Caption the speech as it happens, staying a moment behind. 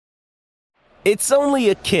It's only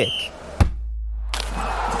a kick,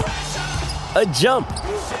 a jump,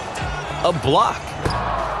 a block.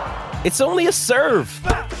 It's only a serve.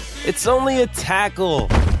 It's only a tackle,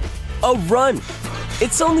 a run.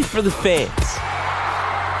 It's only for the fans.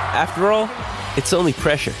 After all, it's only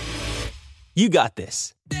pressure. You got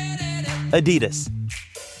this. Adidas.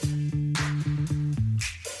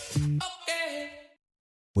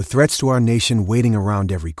 With threats to our nation waiting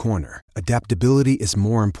around every corner, adaptability is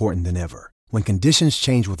more important than ever. When conditions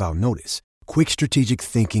change without notice, quick strategic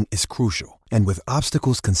thinking is crucial. And with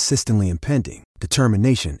obstacles consistently impending,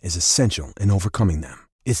 determination is essential in overcoming them.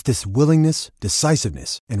 It's this willingness,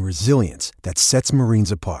 decisiveness, and resilience that sets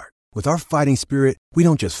Marines apart. With our fighting spirit, we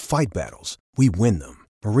don't just fight battles, we win them.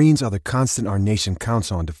 Marines are the constant our nation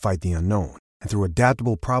counts on to fight the unknown. And through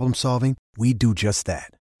adaptable problem solving, we do just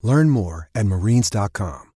that. Learn more at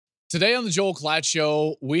marines.com. Today on the Joel Klatt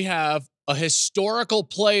Show, we have a historical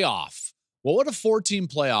playoff. What would a 4-team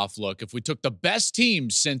playoff look if we took the best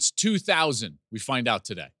teams since 2000? We find out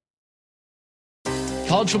today.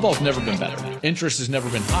 College football has never been better. Interest has never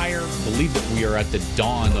been higher. I believe that we are at the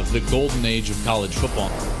dawn of the golden age of college football.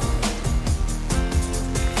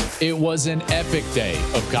 It was an epic day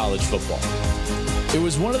of college football. It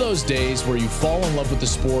was one of those days where you fall in love with the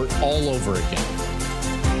sport all over again.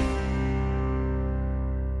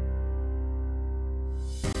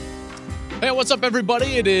 Hey, what's up,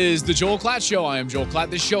 everybody? It is the Joel Klatt Show. I am Joel Klatt.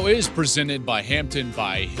 This show is presented by Hampton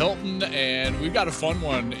by Hilton, and we've got a fun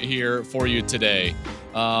one here for you today.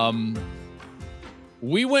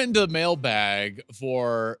 We went into the mailbag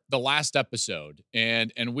for the last episode,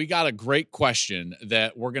 and we got a great question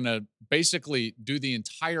that we're going to basically do the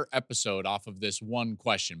entire episode off of this one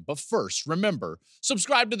question. But first, remember,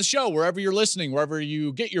 subscribe to the show wherever you're listening, wherever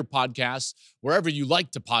you get your podcasts, wherever you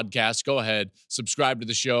like to podcast. Go ahead, subscribe to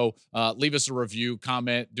the show, leave us a review,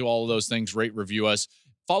 comment, do all of those things, rate, review us.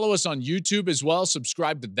 Follow us on YouTube as well.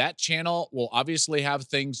 Subscribe to that channel. We'll obviously have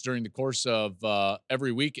things during the course of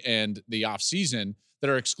every week and the off season that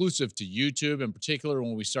are exclusive to YouTube, in particular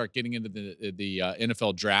when we start getting into the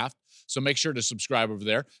NFL draft. So make sure to subscribe over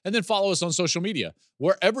there. And then follow us on social media.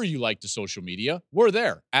 Wherever you like to social media, we're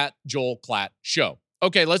there at Joel Klatt Show.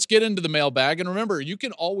 Okay, let's get into the mailbag. And remember, you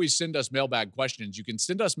can always send us mailbag questions. You can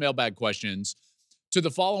send us mailbag questions to the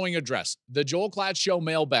following address, the Joel Klatt Show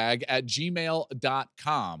mailbag at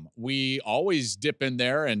gmail.com. We always dip in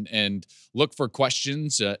there and look for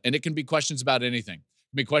questions, and it can be questions about anything. It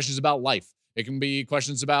can be questions about life. It can be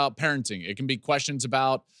questions about parenting. It can be questions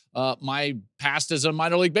about my past as a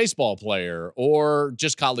minor league baseball player or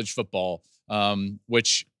just college football,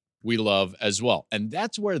 which we love as well. And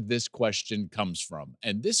that's where this question comes from.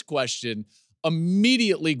 And this question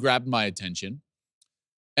immediately grabbed my attention.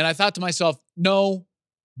 And I thought to myself, no,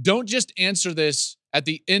 don't just answer this at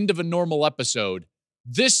the end of a normal episode.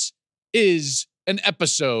 This is an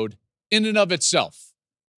episode in and of itself.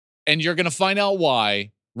 And you're going to find out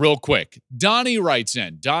why real quick. Donnie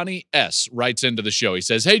S. writes into the show. He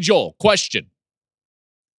says, hey, Joel, question.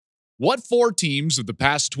 What 4 teams of the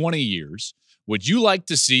past 20 years would you like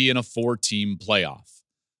to see in a 4-team playoff?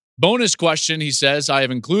 Bonus question, he says, I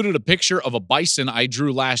have included a picture of a bison I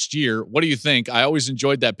drew last year. What do you think? I always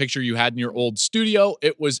enjoyed that picture you had in your old studio.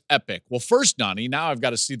 It was epic. Well, first, Donnie, now I've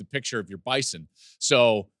got to see the picture of your bison.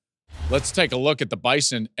 So let's take a look at the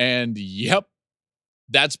bison. And yep,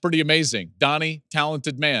 that's pretty amazing. Donnie,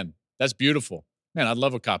 talented man. That's beautiful. Man, I'd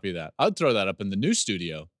love a copy of that. I'd throw that up in the new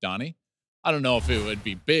studio, Donnie. I don't know if it would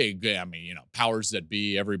be big. I mean, powers that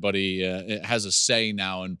be, everybody has a say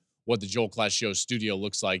now in what the Joel Klatt Show studio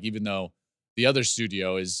looks like, even though the other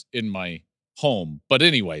studio is in my home. But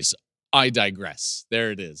anyways, I digress.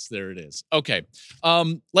 There it is. Okay,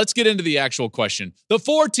 let's get into the actual question. The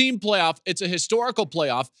 4-team playoff, it's a historical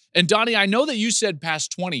playoff. And Donnie, I know that you said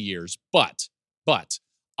past 20 years, but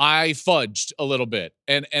I fudged a little bit,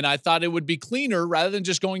 and I thought it would be cleaner rather than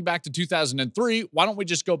just going back to 2003. Why don't we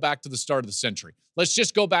just go back to the start of the century? Let's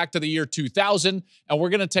just go back to the year 2000, and we're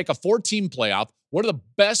going to take a 4-team playoff. What are the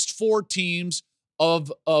best 4 teams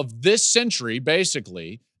of this century,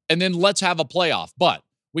 basically, and then let's have a playoff. But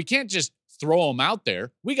we can't just throw them out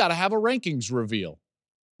there. We got to have a rankings reveal.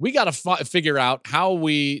 We got to figure out how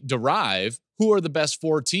we derive who are the best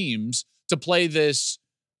 4 teams to play this,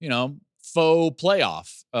 faux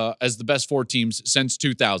playoff as the best 4 teams since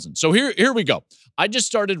 2000. So here we go. I just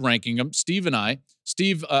started ranking them. Steve and I.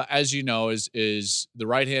 Steve, as you know, is the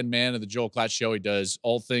right-hand man of the Joel Klatt Show. He does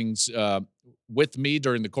all things with me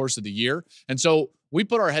during the course of the year. And so we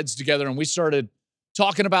put our heads together and we started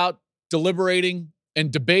talking about, deliberating, and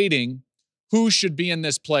debating who should be in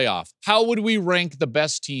this playoff. How would we rank the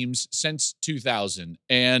best teams since 2000?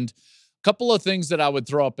 And Couple of things that I would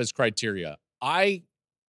throw up as criteria. I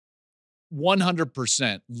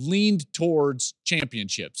 100% leaned towards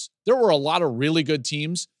championships. There were a lot of really good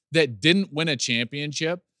teams that didn't win a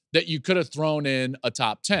championship that you could have thrown in a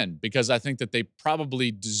top 10 because I think that they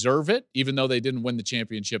probably deserve it, even though they didn't win the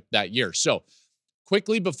championship that year. So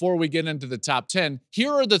quickly, before we get into the top 10,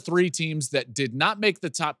 here are the 3 teams that did not make the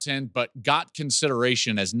top 10, but got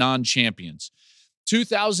consideration as non-champions.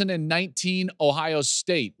 2019, Ohio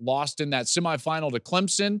State lost in that semifinal to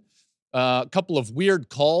Clemson. A couple of weird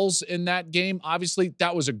calls in that game. Obviously,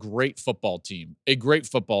 that was a great football team,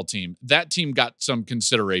 That team got some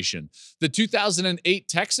consideration. The 2008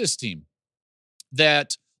 Texas team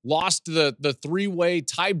that lost the 3-way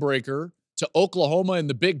tiebreaker to Oklahoma in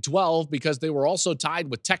the Big 12 because they were also tied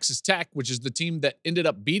with Texas Tech, which is the team that ended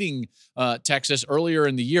up beating Texas earlier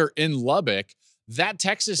in the year in Lubbock. That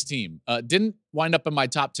Texas team didn't wind up in my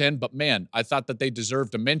top 10, but man, I thought that they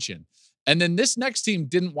deserved a mention. And then this next team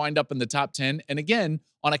didn't wind up in the top 10. And again,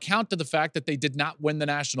 on account of the fact that they did not win the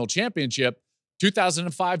national championship,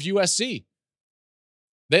 2005 USC.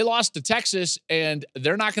 They lost to Texas, and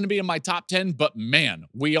they're not going to be in my top 10. But man,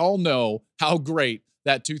 we all know how great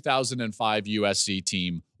that 2005 USC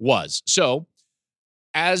team was. So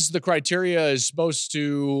as the criteria is supposed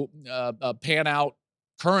to pan out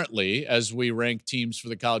currently as we rank teams for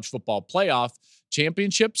the college football playoff,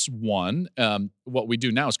 championships won. What we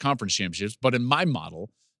do now is conference championships. But in my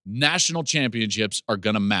model, national championships are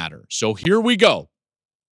going to matter. So here we go.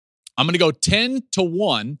 I'm going to go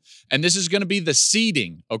 10-1, and this is going to be the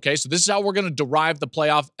seeding, okay? So this is how we're going to derive the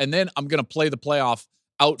playoff, and then I'm going to play the playoff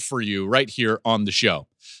out for you right here on the show.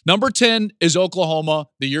 Number 10 is Oklahoma,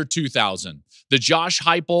 the year 2000. The Josh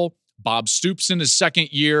Heupel, Bob Stoops in his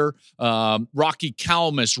second year, Rocky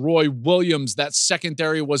Kalmus, Roy Williams, that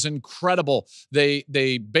secondary was incredible.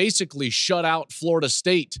 They basically shut out Florida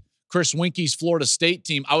State, Chris Winke's Florida State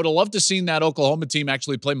team. I would have loved to have seen that Oklahoma team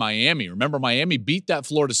actually play Miami. Remember, Miami beat that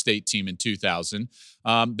Florida State team in 2000.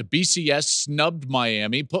 The BCS snubbed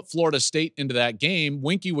Miami, put Florida State into that game.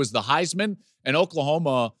 Winke was the Heisman, and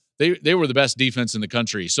Oklahoma, they were the best defense in the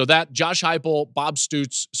country. So that Josh Heupel, Bob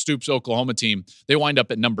Stoops Oklahoma team, they wind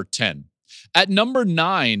up at number 10. At number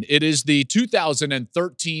 9, it is the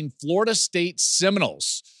 2013 Florida State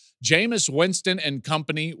Seminoles. Jameis Winston and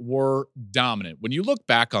company were dominant. When you look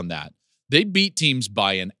back on that, they beat teams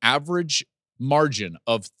by an average margin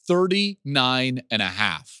of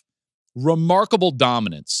 39.5. Remarkable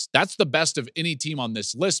dominance. That's the best of any team on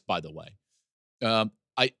this list, by the way.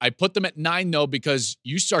 I put them at 9, though, because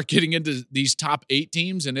you start getting into these top 8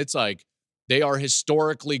 teams, and it's like they are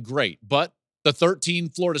historically great. But the 13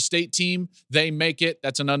 Florida State team, they make it.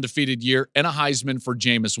 That's an undefeated year and a Heisman for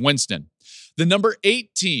Jameis Winston. The number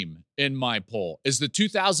 8 team in my poll is the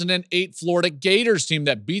 2008 Florida Gators team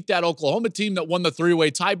that beat that Oklahoma team that won the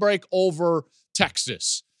 3-way tiebreak over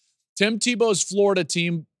Texas. Tim Tebow's Florida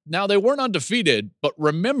team, now they weren't undefeated, but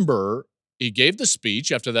remember, he gave the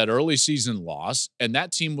speech after that early season loss, and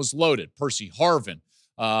that team was loaded. Percy Harvin.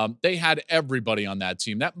 They had everybody on that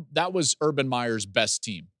team. That was Urban Meyer's best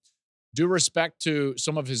team. Due respect to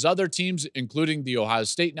some of his other teams, including the Ohio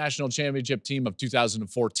State National Championship team of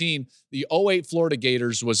 2014, the 08 Florida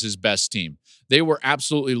Gators was his best team. They were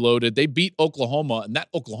absolutely loaded. They beat Oklahoma, and that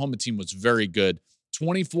Oklahoma team was very good.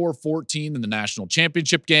 24-14 in the national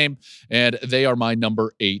championship game, and they are my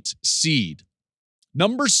number 8 seed.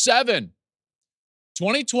 Number 7,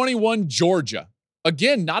 2021 Georgia.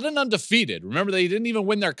 Again, not an undefeated. Remember, they didn't even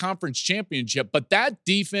win their conference championship, but that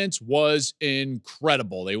defense was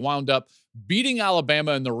incredible. They wound up beating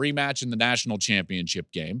Alabama in the rematch in the national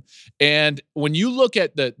championship game. And when you look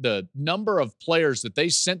at the number of players that they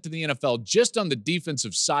sent to the NFL just on the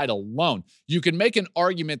defensive side alone, you can make an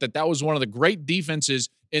argument that that was one of the great defenses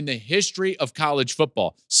in the history of college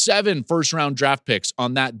football. 7 first-round draft picks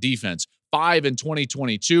on that defense. 5 in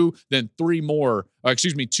 2022, then 2 more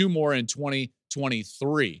in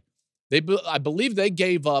 2023. I believe they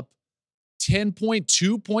gave up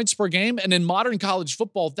 10.2 points per game. And in modern college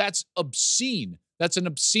football, that's obscene. That's an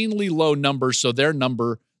obscenely low number. So they're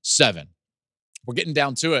number 7. We're getting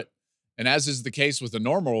down to it. And as is the case with the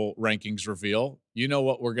normal rankings reveal, you know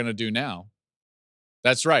what we're going to do now.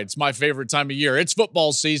 That's right. It's my favorite time of year. It's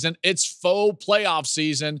football season. It's faux playoff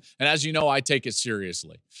season. And as you know, I take it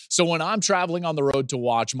seriously. So when I'm traveling on the road to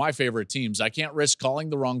watch my favorite teams, I can't risk calling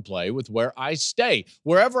the wrong play with where I stay.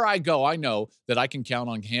 Wherever I go, I know that I can count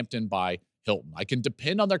on Hampton by Hilton. I can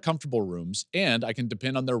depend on their comfortable rooms, and I can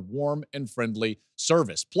depend on their warm and friendly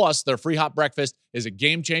service. Plus, their free hot breakfast is a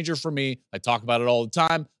game changer for me. I talk about it all the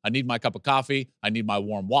time. I need my cup of coffee. I need my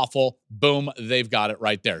warm waffle. Boom, they've got it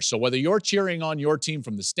right there. So whether you're cheering on your team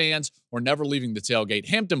from the stands or never leaving the tailgate,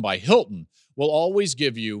 Hampton by Hilton will always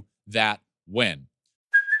give you that win.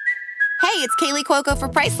 Hey, it's Kaylee Cuoco for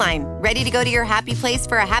Priceline. Ready to go to your happy place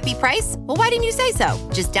for a happy price? Well, why didn't you say so?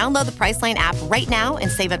 Just download the Priceline app right now and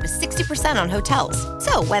save up to 60% on hotels.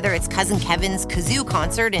 So whether it's Cousin Kevin's Kazoo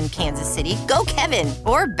Concert in Kansas City, go Kevin,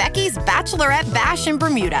 or Becky's Bachelorette Bash in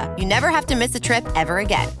Bermuda, you never have to miss a trip ever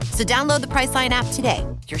again. So download the Priceline app today.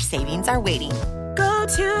 Your savings are waiting. Go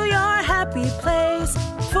to your happy place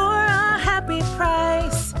for a happy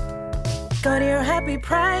price. Go to your happy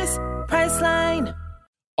price, Priceline.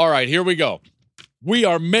 All right, here we go. We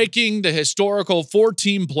are making the historical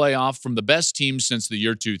 4-team playoff from the best teams since the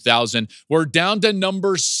year 2000. We're down to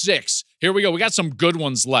number 6. Here we go. We got some good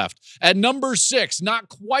ones left. At number 6, not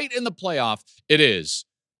quite in the playoff, it is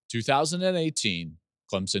 2018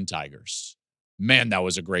 Clemson Tigers. Man, that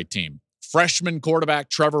was a great team. Freshman quarterback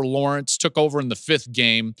Trevor Lawrence took over in the 5th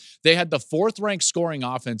game. They had the 4th-ranked scoring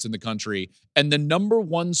offense in the country and the number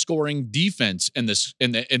 1 scoring defense in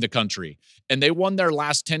the country. And they won their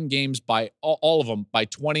last 10 games by all of them by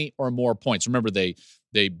 20 or more points. Remember, they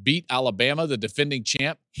beat Alabama, the defending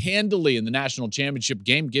champ, handily in the national championship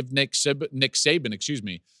game. Give Nick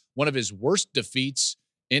Saban, one of his worst defeats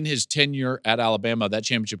in his tenure at Alabama. That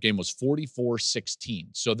championship game was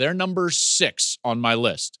 44-16. So they're number 6 on my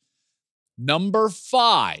list. Number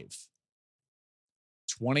 5,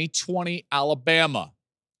 2020 Alabama.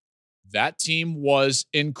 That team was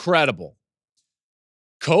incredible.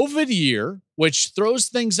 COVID year, which throws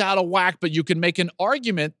things out of whack, but you can make an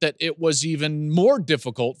argument that it was even more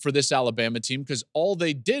difficult for this Alabama team because all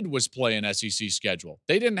they did was play an SEC schedule.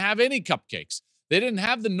 They didn't have any cupcakes. They didn't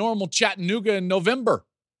have the normal Chattanooga in November.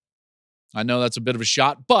 I know that's a bit of a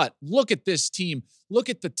shot, but look at this team. Look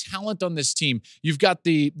at the talent on this team. You've got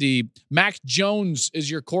the Mac Jones is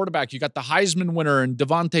your quarterback. You got the Heisman winner and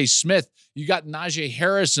Devontae Smith. You got Najee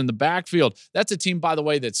Harris in the backfield. That's a team, by the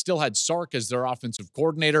way, that still had Sark as their offensive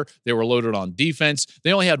coordinator. They were loaded on defense.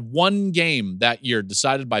 They only had one game that year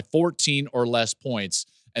decided by 14 or less points,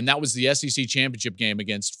 and that was the SEC championship game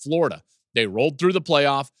against Florida. They rolled through the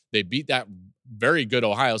playoff. They beat that very good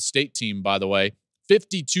Ohio State team, by the way,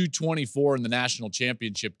 52-24 in the national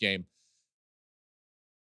championship game.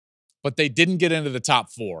 But they didn't get into the top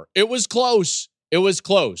 4. It was close.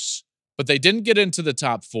 But they didn't get into the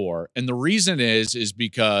top 4. And the reason is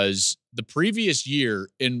because the previous year,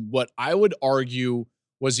 in what I would argue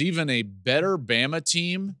was even a better Bama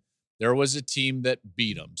team, there was a team that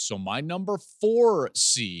beat them. So my number 4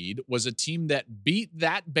 seed was a team that beat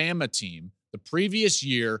that Bama team the previous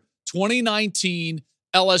year, 2019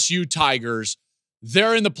 LSU Tigers.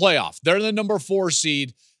 They're in the playoff. They're the number 4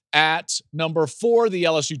 seed. At number 4, the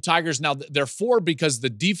LSU Tigers. Now, they're 4 because the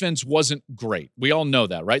defense wasn't great. We all know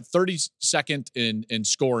that, right? 32nd in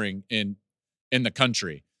scoring in the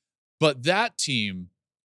country. But that team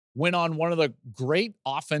went on one of the great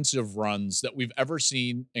offensive runs that we've ever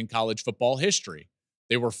seen in college football history.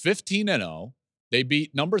 They were 15-0. They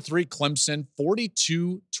beat number 3 Clemson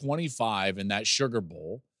 42-25 in that Sugar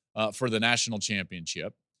Bowl for the national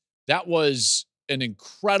championship. That was an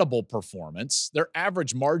incredible performance. Their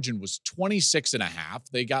average margin was 26.5.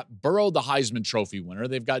 They got Burrow, the Heisman Trophy winner.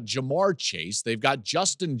 They've got Jamar Chase. They've got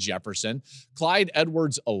Justin Jefferson, Clyde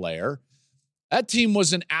Edwards-Helaire. That team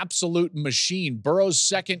was an absolute machine. Burrow's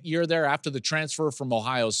second year there after the transfer from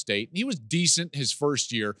Ohio State. He was decent his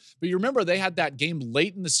first year, but you remember they had that game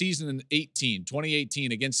late in the season in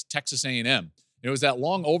 2018 against Texas A&M. It was that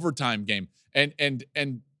long overtime game. And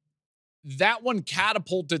that one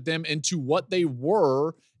catapulted them into what they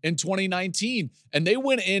were in 2019. And they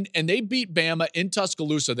went in and they beat Bama in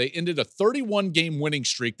Tuscaloosa. They ended a 31-game winning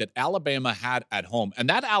streak that Alabama had at home. And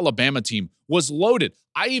that Alabama team was loaded.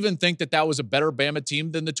 I even think that was a better Bama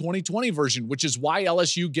team than the 2020 version, which is why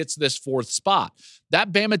LSU gets this 4th spot.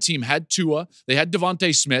 That Bama team had Tua. They had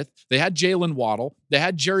Devontae Smith. They had Jalen Waddle. They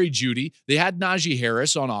had Jerry Jeudy. They had Najee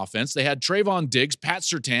Harris on offense. They had Trayvon Diggs, Pat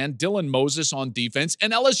Surtain, Dylan Moses on defense,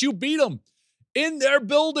 and LSU beat them in their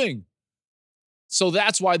building. So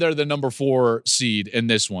that's why they're the number 4 seed in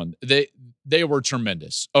this one. They were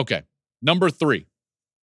tremendous. Okay, number 3.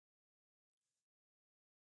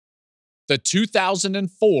 The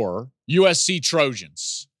 2004 USC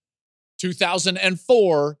Trojans.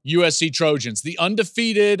 2004 USC Trojans, the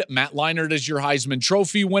undefeated. Matt Leinart is your Heisman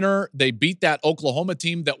Trophy winner. They beat that Oklahoma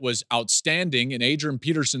team that was outstanding in Adrian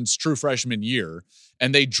Peterson's true freshman year,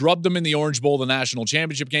 and they drubbed them in the Orange Bowl, the national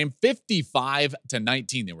championship game,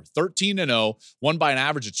 55-19. They were 13-0, won by an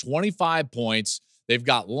average of 25 points. They've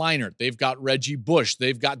got Leinart. They've got Reggie Bush.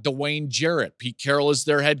 They've got Dwayne Jarrett. Pete Carroll is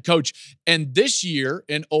their head coach. And this year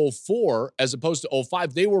in 04, as opposed to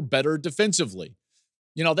 05, they were better defensively.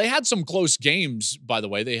 You know, they had some close games, by the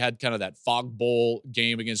way. They had kind of that Fog Bowl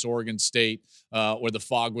game against Oregon State where the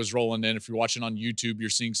fog was rolling in. If you're watching on YouTube, you're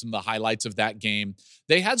seeing some of the highlights of that game.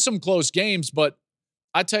 They had some close games, but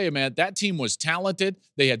I tell you, man, that team was talented.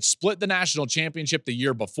 They had split the national championship the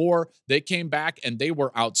year before. They came back, and they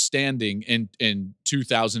were outstanding in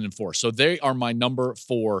 2004. So they are my number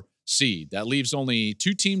 4 seed. That leaves only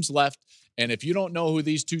 2 teams left, and if you don't know who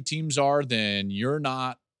these 2 teams are, then you're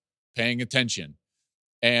not paying attention.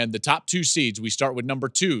 And the top 2 seeds, we start with number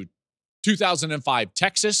 2, 2005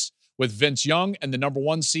 Texas with Vince Young, and the number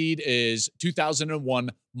 1 seed is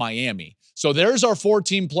 2001 Miami. So there's our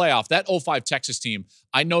 4-team playoff. That 05 Texas team,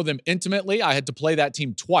 I know them intimately. I had to play that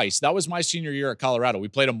team twice. That was my senior year at Colorado. We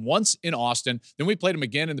played them once in Austin, then we played them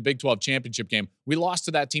again in the Big 12 championship game. We lost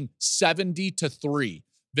to that team 70-3.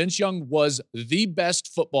 Vince Young was the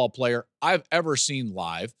best football player I've ever seen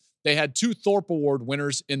live. They had 2 Thorpe Award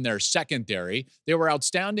winners in their secondary. They were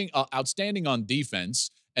outstanding on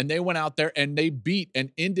defense, and they went out there and they beat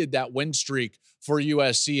and ended that win streak for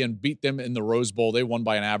USC and beat them in the Rose Bowl. They won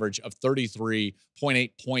by an average of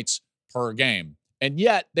 33.8 points per game. And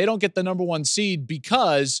yet they don't get the number 1 seed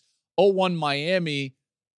because 01 Miami,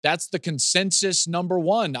 that's the consensus number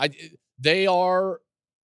 1. They are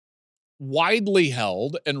widely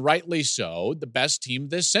held, and rightly so, the best team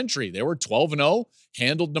this century. They were 12-0,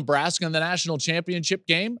 handled Nebraska in the national championship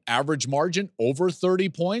game, average margin over 30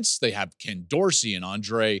 points. They have Ken Dorsey and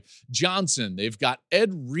Andre Johnson. They've got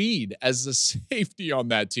Ed Reed as the safety on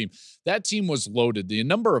that team. That team was loaded. The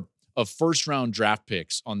number of first-round draft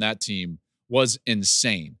picks on that team was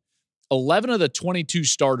insane. 11 of the 22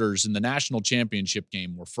 starters in the national championship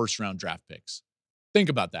game were first-round draft picks. Think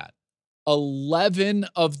about that. 11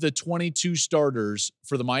 of the 22 starters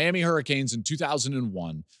for the Miami Hurricanes in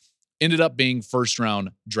 2001 ended up being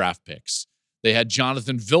first-round draft picks. They had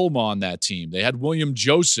Jonathan Vilma on that team. They had William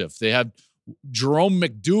Joseph. They had Jerome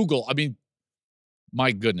McDougal. I mean,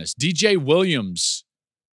 my goodness. DJ Williams,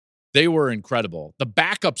 they were incredible. The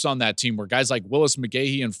backups on that team were guys like Willis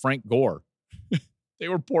McGahee and Frank Gore. They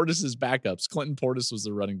were Portis's backups. Clinton Portis was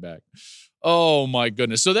the running back. Oh, my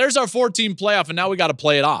goodness. So there's our 4-team playoff, and now we got to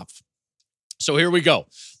play it off. So here we go.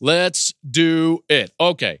 Let's do it.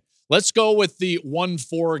 Okay, let's go with the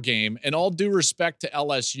 1-4 game. And all due respect to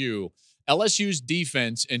LSU, LSU's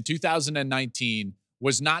defense in 2019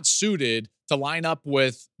 was not suited to line up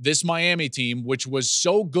with this Miami team, which was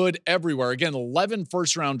so good everywhere. Again, 11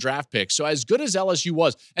 first-round draft picks. So as good as LSU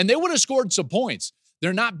was, and they would have scored some points,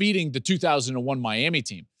 they're not beating the 2001 Miami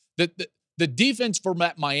team. The defense for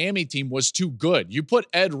that Miami team was too good. You put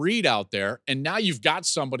Ed Reed out there, and now you've got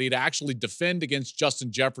somebody to actually defend against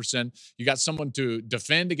Justin Jefferson. You got someone to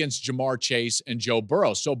defend against Jamar Chase and Joe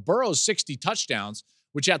Burrow. So Burrow's 60 touchdowns,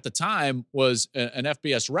 which at the time was an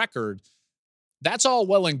FBS record, that's all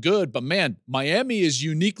well and good, but man, Miami is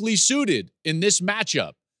uniquely suited in this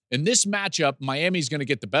matchup. In this matchup, Miami's going to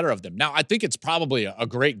get the better of them. Now, I think it's probably a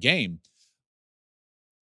great game.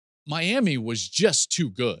 Miami was just too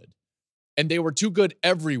good. And they were too good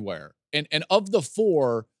everywhere. And of the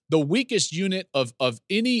 4, the weakest unit of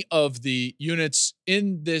any of the units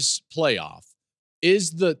in this playoff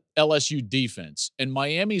is the LSU defense. And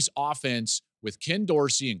Miami's offense with Ken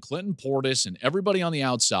Dorsey and Clinton Portis and everybody on the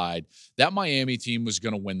outside, that Miami team was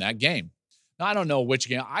going to win that game. Now, I don't know which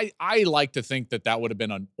game. I like to think that would have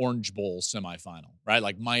been an Orange Bowl semifinal, right?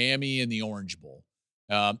 Like Miami in the Orange Bowl.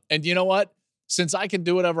 And you know what? Since I can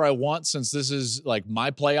do whatever I want, since this is like my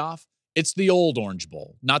playoff, it's the old Orange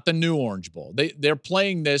Bowl, not the new Orange Bowl. They're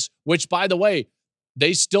playing this, which, by the way,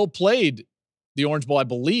 they still played the Orange Bowl, I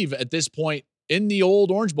believe, at this point in the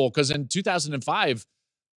old Orange Bowl, because in 2005,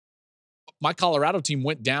 my Colorado team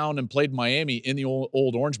went down and played Miami in the old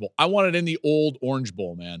Orange Bowl. I want it in the old Orange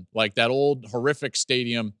Bowl, man. Like that old horrific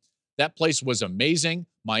stadium. That place was amazing.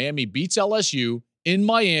 Miami beats LSU in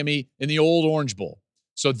Miami in the old Orange Bowl.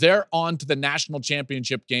 So they're on to the national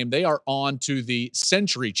championship game. They are on to the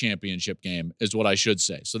Century Championship game, is what I should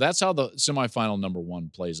say. So that's how the semifinal number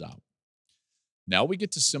 1 plays out. Now we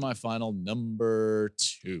get to semifinal number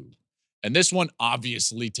 2. And this one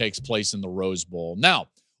obviously takes place in the Rose Bowl. Now,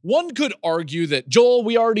 one could argue that, Joel,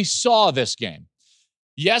 we already saw this game.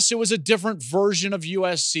 Yes, it was a different version of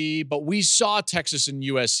USC, but we saw Texas and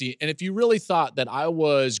USC. And if you really thought that I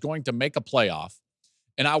was going to make a playoff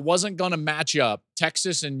and I wasn't going to match up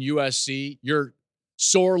Texas and USC, you're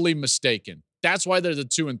sorely mistaken. That's why they're the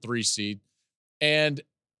 2 and 3 seed. And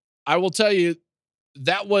I will tell you,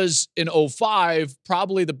 that was in 05,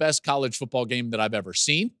 probably the best college football game that I've ever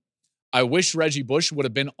seen. I wish Reggie Bush would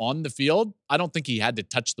have been on the field. I don't think he had to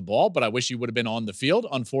touch the ball, but I wish he would have been on the field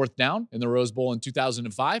on 4th down in the Rose Bowl in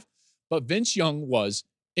 2005. But Vince Young was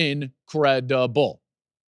incredible.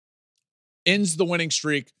 Ends the winning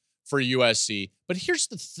streak for USC. But here's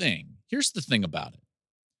the thing. Here's the thing about it.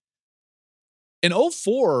 In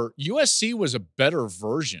 04, USC was a better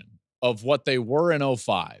version of what they were in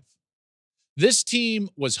 05. This team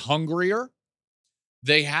was hungrier.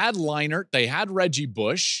 They had Leinart. They had Reggie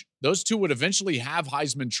Bush. Those two would eventually have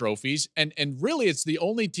Heisman trophies. And really, it's the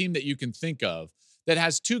only team that you can think of that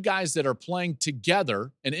has two guys that are playing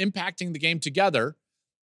together and impacting the game together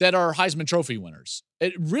that are Heisman Trophy winners.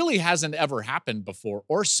 It really hasn't ever happened before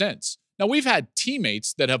or since. Now, we've had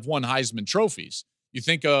teammates that have won Heisman trophies. You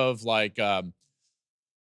think of like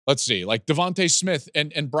Devontae Smith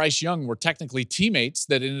and Bryce Young were technically teammates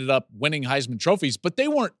that ended up winning Heisman trophies, but they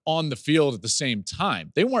weren't on the field at the same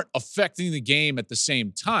time. They weren't affecting the game at the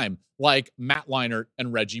same time like Matt Leinart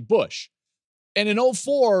and Reggie Bush. And in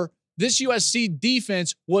 04, this USC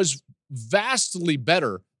defense was vastly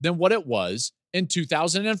better than what it was in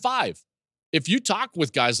 2005. If you talk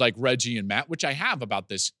with guys like Reggie and Matt, which I have about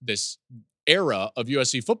this era of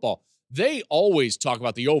USC football, they always talk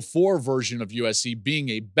about the 04 version of USC being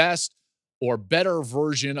a best or better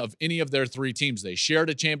version of any of their three teams. They shared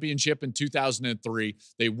a championship in 2003.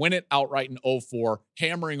 They win it outright in 04,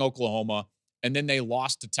 hammering Oklahoma, and then they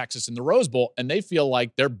lost to Texas in the Rose Bowl, and they feel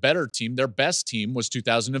like their better team, their best team was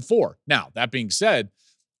 2004. Now, that being said,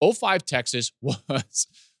 05 Texas was,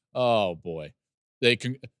 oh boy,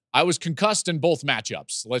 I was concussed in both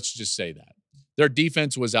matchups. Let's just say that. Their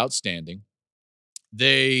defense was outstanding.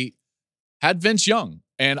 They had Vince Young.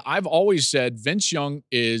 And I've always said Vince Young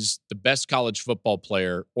is the best college football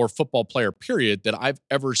player or football player, period, that I've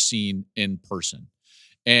ever seen in person.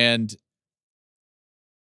 And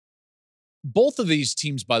both of these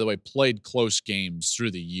teams, by the way, played close games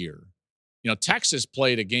through the year. You know, Texas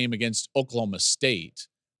played a game against Oklahoma State,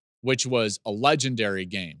 which was a legendary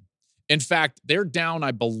game. In fact, they're down,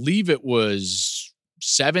 I believe it was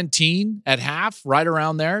 17 at half, right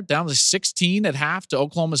around there, down to 16 at half to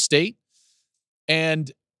Oklahoma State.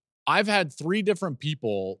 And I've had 3 different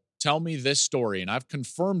people tell me this story, and I've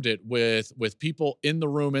confirmed it with people in the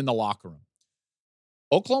room, in the locker room.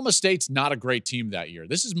 Oklahoma State's not a great team that year.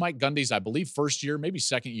 This is Mike Gundy's, I believe, first year, maybe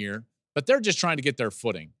second year, but they're just trying to get their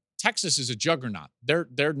footing. Texas is a juggernaut.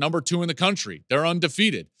 They're number 2 in the country. They're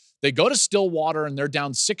undefeated. They go to Stillwater, and they're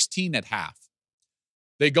down 16 at half.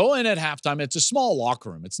 They go in at halftime. It's a small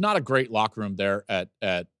locker room. It's not a great locker room there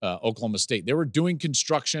at Oklahoma State. They were doing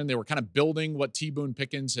construction. They were kind of building what T. Boone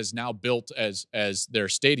Pickens has now built as their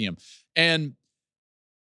stadium. And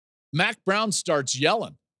Mac Brown starts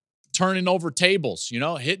yelling, turning over tables,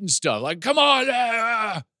 hitting stuff like, come on.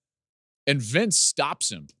 Ah! And Vince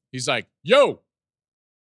stops him. He's like, yo,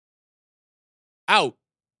 out.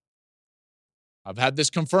 I've had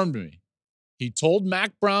this confirmed to me. He told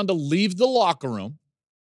Mac Brown to leave the locker room.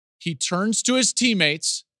 He turns to his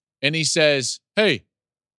teammates and he says, hey,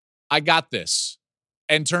 I got this,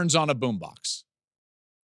 and turns on a boombox.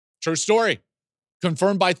 True story.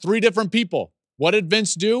 Confirmed by 3 different people. What did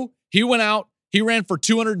Vince do? He went out. He ran for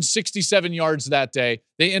 267 yards that day.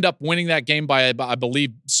 They end up winning that game by, I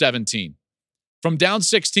believe, 17. From down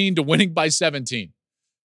 16 to winning by 17.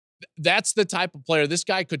 That's the type of player. This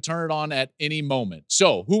guy could turn it on at any moment.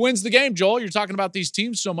 So who wins the game, Joel? You're talking about these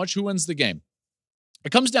teams so much. Who wins the game?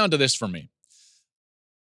 It comes down to this for me.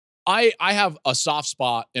 I have a soft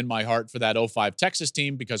spot in my heart for that 05 Texas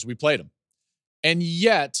team because we played them. And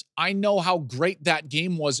yet, I know how great that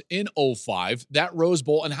game was in 05, that Rose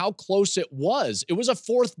Bowl, and how close it was. It was a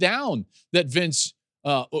 4th down that Vince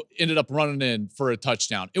ended up running in for a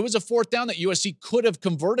touchdown. It was a 4th down that USC could have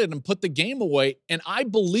converted and put the game away. And I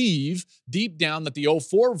believe deep down that the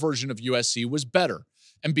 04 version of USC was better.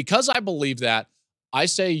 And because I believe that, I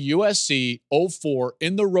say USC 04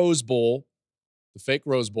 in the Rose Bowl, the fake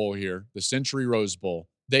Rose Bowl here, the Century Rose Bowl.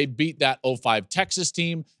 They beat that 05 Texas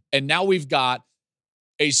team. And now we've got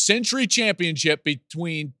a Century championship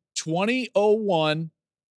between 2001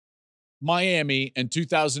 Miami and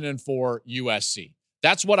 2004 USC.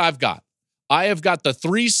 That's what I've got. I have got the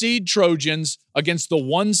 3-seed Trojans against the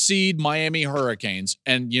 1-seed Miami Hurricanes.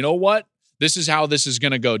 And you know what? This is how this is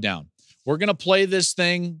going to go down. We're going to play this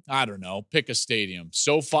thing. I don't know. Pick a stadium.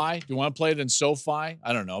 SoFi. Do you want to play it in SoFi?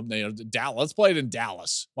 I don't know. Dallas. Let's play it in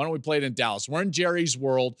Dallas. Why don't we play it in Dallas? We're in Jerry's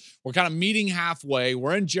World. We're kind of meeting halfway.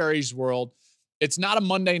 We're in Jerry's World. It's not a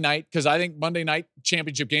Monday night because I think Monday night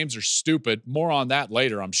championship games are stupid. More on that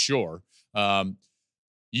later, I'm sure.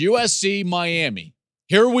 USC, Miami.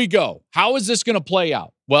 Here we go. How is this going to play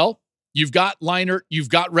out? Well, you've got Leinart, you've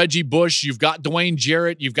got Reggie Bush, you've got Dwayne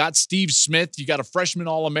Jarrett, you've got Steve Smith, you got a freshman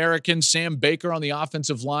All-American, Sam Baker on the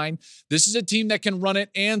offensive line. This is a team that can run it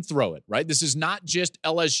and throw it, right? This is not just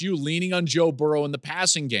LSU leaning on Joe Burrow in the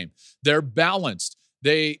passing game. They're balanced.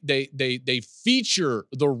 They feature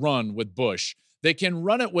the run with Bush. They can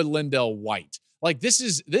run it with Lindell White. Like this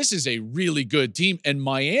is a really good team. And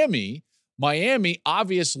Miami,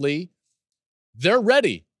 obviously, they're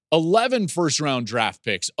ready. 11 first-round draft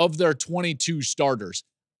picks of their 22 starters.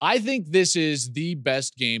 I think this is the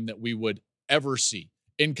best game that we would ever see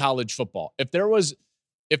in college football. If there was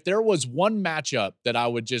one matchup that I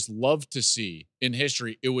would just love to see in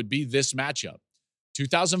history, it would be this matchup.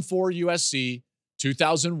 2004 USC,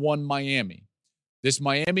 2001 Miami. This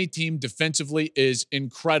Miami team defensively is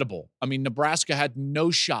incredible. I mean, Nebraska had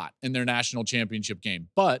no shot in their national championship game,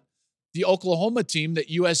 but the Oklahoma team that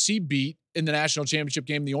USC beat in the national championship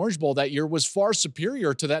game, the Orange Bowl that year, was far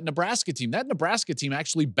superior to that Nebraska team. That Nebraska team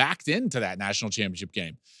actually backed into that national championship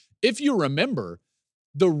game. If you remember,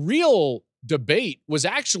 the real debate was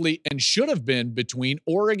actually and should have been between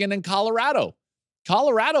Oregon and Colorado.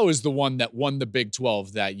 Colorado is the one that won the Big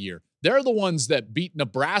 12 that year. They're the ones that beat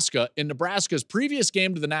Nebraska in Nebraska's previous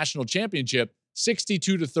game to the national championship,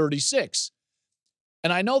 62-36.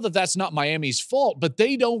 And I know that that's not Miami's fault, but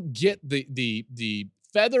they don't get the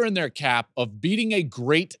feather in their cap of beating a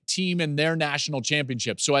great team in their national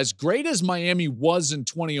championship. So as great as Miami was in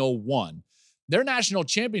 2001, their national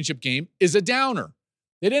championship game is a downer.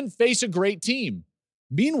 They didn't face a great team.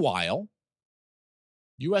 Meanwhile,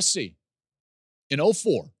 USC in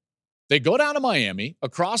 2004, they go down to Miami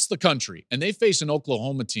across the country, and they face an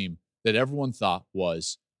Oklahoma team that everyone thought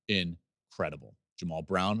was incredible. Jamal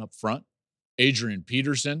Brown up front. Adrian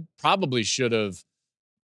Peterson probably should have,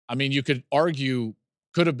 you could argue,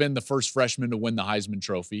 could have been the first freshman to win the Heisman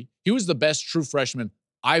Trophy. He was the best true freshman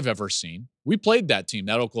I've ever seen. We played that team,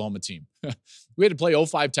 that Oklahoma team. We had to play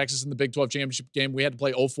 05 Texas in the Big 12 championship game. We had to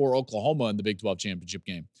play 04 Oklahoma in the Big 12 championship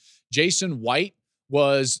game. Jason White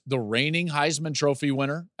was the reigning Heisman Trophy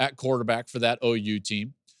winner at quarterback for that OU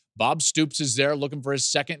team. Bob Stoops is there looking for his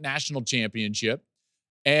second national championship.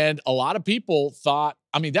 And a lot of people thought,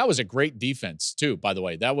 that was a great defense too, by the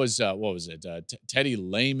way. That was, Teddy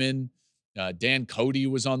Lehman, Dan Cody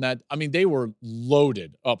was on that. They were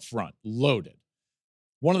loaded up front, loaded.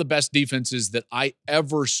 One of the best defenses that I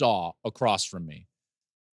ever saw across from me.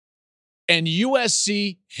 And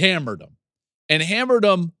USC hammered them, and hammered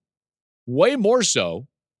them way more so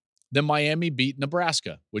than Miami beat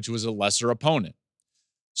Nebraska, which was a lesser opponent.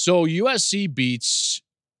 So USC beats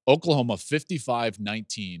Oklahoma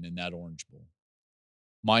 55-19 in that Orange Bowl.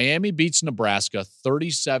 Miami beats Nebraska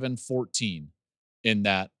 37-14 in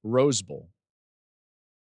that Rose Bowl.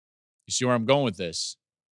 You see where I'm going with this?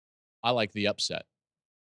 I like the upset.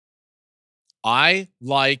 I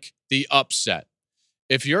like the upset.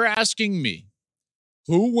 If you're asking me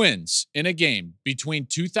who wins in a game between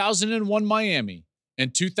 2001 Miami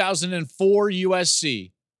and 2004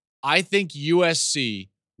 USC, I think USC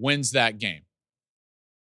wins that game.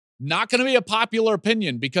 Not going to be a popular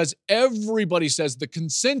opinion because everybody says the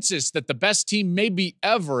consensus that the best team maybe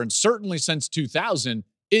ever, and certainly since 2000,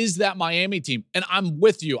 is that Miami team. And I'm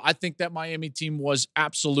with you. I think that Miami team was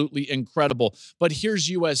absolutely incredible. But here's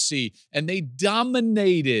USC, and they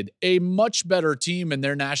dominated a much better team in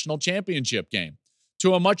their national championship game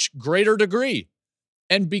to a much greater degree.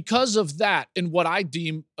 And because of that, in what I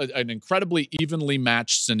deem an incredibly evenly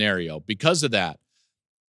matched scenario, because of that,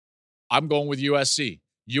 I'm going with USC.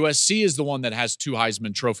 USC is the one that has two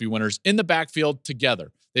Heisman Trophy winners in the backfield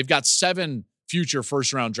together. They've got 7 future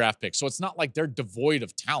first-round draft picks, so it's not like they're devoid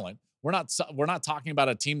of talent. We're not talking about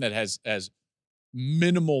a team that has as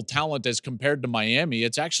minimal talent as compared to Miami.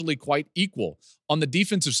 It's actually quite equal. On the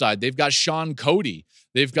defensive side, they've got Sean Cody.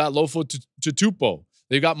 They've got Lofo Tutupo.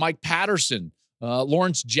 They've got Mike Patterson,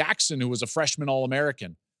 Lawrence Jackson, who was a freshman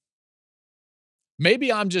All-American.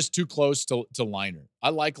 Maybe I'm just too close to Leinart.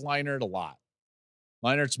 I like Leinart a lot.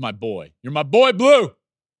 Leinart's my boy. You're my boy, Blue.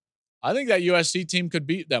 I think that USC team could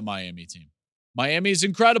beat that Miami team. Miami is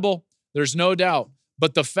incredible. There's no doubt.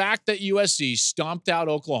 But the fact that USC stomped out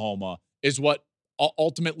Oklahoma is what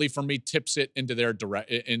ultimately, for me, tips it into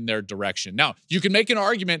in their direction. Now, you can make an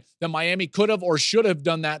argument that Miami could have or should have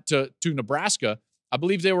done that to Nebraska. I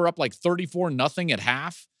believe they were up like 34-0 at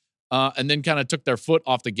half, and then kind of took their foot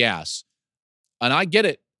off the gas. And I get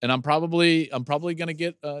it. And I'm probably going to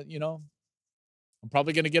get, I'm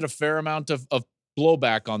probably going to get a fair amount of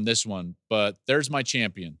blowback on this one, but there's my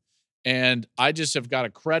champion. And I just have got to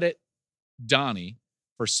credit Donnie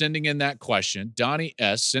for sending in that question. Donnie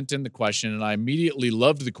S. sent in the question, and I immediately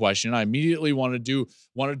loved the question. I immediately wanted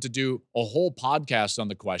to do a whole podcast on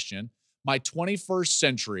the question. My 21st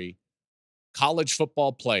century college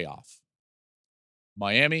football playoff.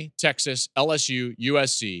 Miami, Texas, LSU,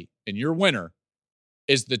 USC, and your winner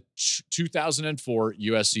is the 2004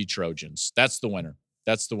 USC Trojans. That's the winner.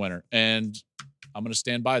 That's the winner. And I'm going to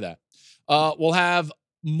stand by that. We'll have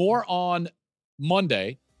more on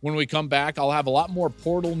Monday. When we come back, I'll have a lot more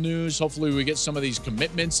portal news. Hopefully we get some of these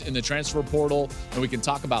commitments in the transfer portal, and we can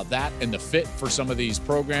talk about that and the fit for some of these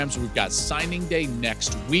programs. We've got signing day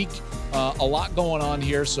next week. A lot going on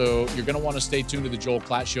here, so you're going to want to stay tuned to the Joel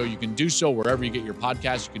Klatt Show. You can do so wherever you get your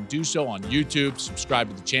podcasts. You can do so on YouTube, subscribe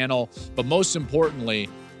to the channel. But most importantly,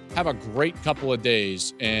 have a great couple of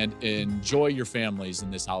days and enjoy your families in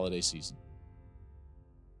this holiday season.